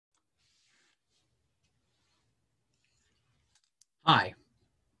Hi,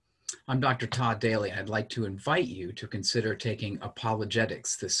 I'm Dr. Todd Daly. I'd like to invite you to consider taking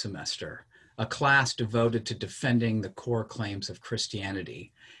Apologetics this semester, a class devoted to defending the core claims of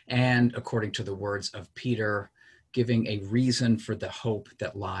Christianity and, according to the words of Peter, giving a reason for the hope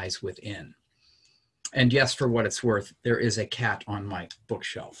that lies within. And yes, for what it's worth, there is a cat on my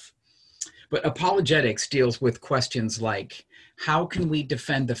bookshelf. But apologetics deals with questions like, how can we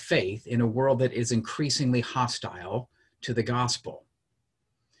defend the faith in a world that is increasingly hostile to the gospel?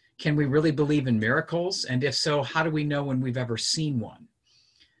 Can we really believe in miracles? And if so, how do we know when we've ever seen one?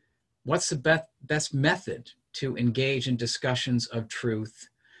 What's the best method to engage in discussions of truth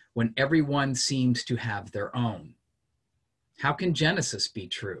when everyone seems to have their own? How can Genesis be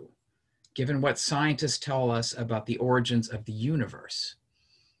true, given what scientists tell us about the origins of the universe?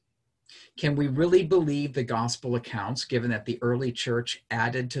 Can we really believe the gospel accounts, given that the early church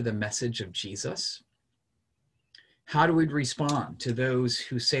added to the message of Jesus? How do we respond to those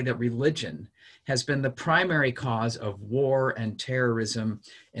who say that religion has been the primary cause of war and terrorism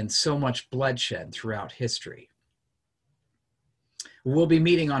and so much bloodshed throughout history? We'll be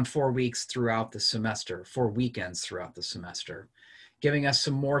meeting on 4 weeks throughout the semester, 4 weekends throughout the semester, giving us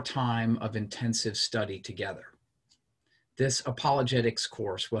some more time of intensive study together. This apologetics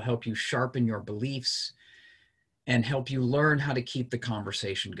course will help you sharpen your beliefs and help you learn how to keep the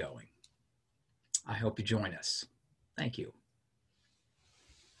conversation going. I hope you join us. Thank you.